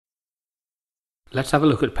Let's have a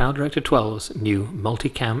look at PowerDirector 12's new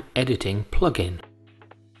multicam editing plugin.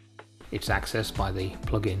 It's accessed by the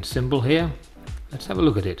plugin symbol here. Let's have a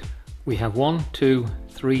look at it. We have 1, 2,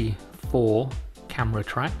 3, 4 camera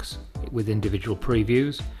tracks with individual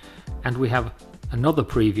previews, and we have another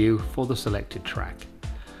preview for the selected track.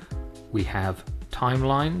 We have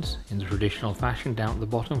timelines in the traditional fashion down at the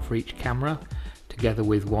bottom for each camera, together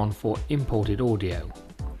with one for imported audio.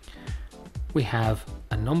 We have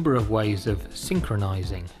a number of ways of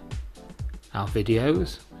synchronizing our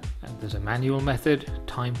videos. There's a manual method,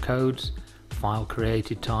 time codes, file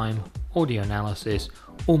created time, audio analysis,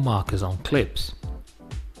 or markers on clips.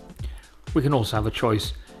 We can also have a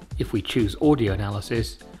choice, if we choose audio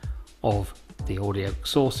analysis, of the audio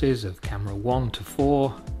sources of camera 1 to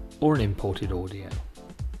 4 or an imported audio.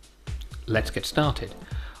 Let's get started.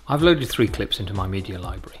 I've loaded 3 clips into my media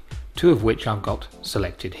library, 2 of which I've got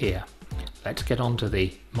selected here. Let's get on to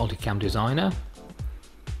the MultiCam-Designer.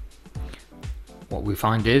 What we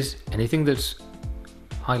find is anything that's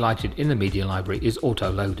highlighted in the media library is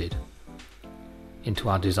auto-loaded into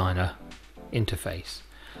our designer interface.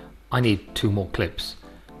 I need 2 more clips.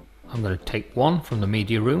 I'm going to take one from the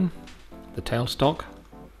media room, the tailstock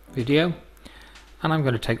video, and I'm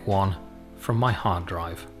going to take one from my hard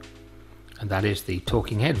drive, and that is the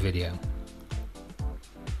talking head video.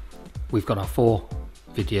 We've got our 4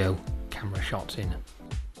 video camera shots in.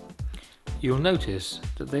 You'll notice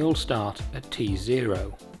that they all start at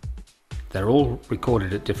T0. They're all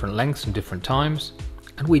recorded at different lengths and different times,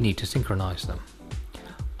 and we need to synchronize them.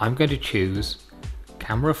 I'm going to choose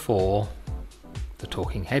camera 4, the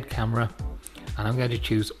talking head camera, and I'm going to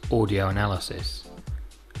choose audio analysis,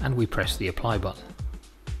 and we press the apply button.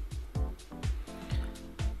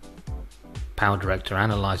 PowerDirector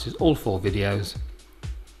analyzes all 4 videos,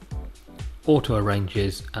 auto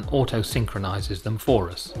arranges and auto synchronizes them for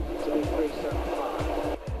us.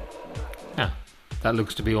 Now, that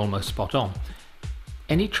looks to be almost spot on.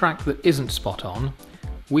 Any track that isn't spot on,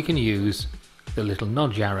 we can use the little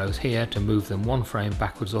nudge arrows here to move them 1 frame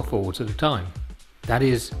backwards or forwards at a time. That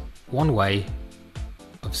is one way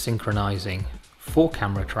of synchronizing 4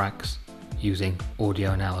 camera tracks using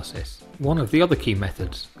audio analysis. One of the other key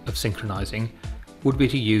methods of synchronizing would be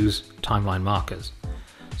to use timeline markers.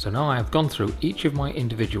 So now I have gone through each of my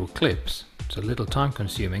individual clips. It's a little time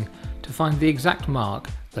consuming to find the exact mark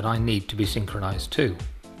that I need to be synchronized to.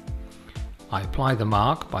 I apply the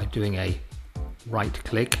mark by doing a right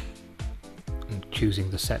click and choosing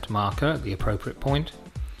the set marker at the appropriate point.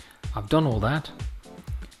 I've done all that.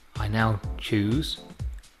 I now choose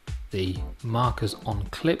the markers on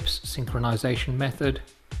clips synchronization method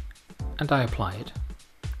and I apply it.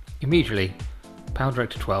 Immediately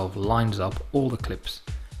PowerDirector 12 lines up all the clips.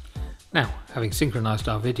 Now, having synchronized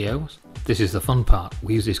our videos, this is the fun part.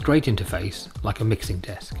 We use this great interface like a mixing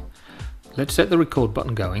desk. Let's set the record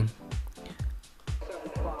button going.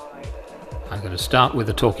 I'm going to start with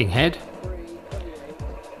the talking head.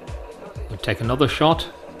 We'll take another shot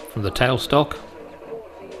from the tailstock.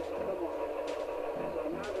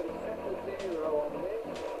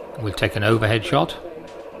 We'll take an overhead shot.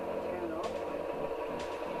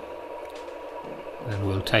 Then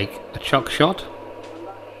we'll take a chuck shot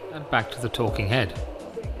and back to the talking head.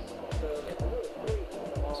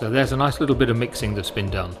 So there's a nice little bit of mixing that's been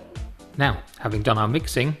done. Now, having done our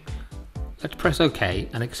mixing, let's press OK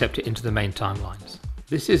and accept it into the main timelines.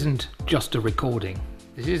 This isn't just a recording.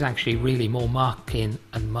 This is actually really more mark in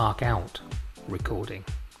and mark out recording.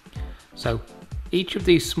 So each of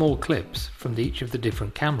these small clips from each of the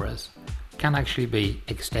different cameras can actually be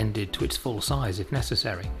extended to its full size if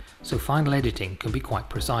necessary, so final editing can be quite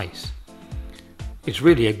precise. It's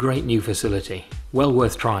really a great new facility, well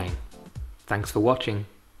worth trying. Thanks for watching.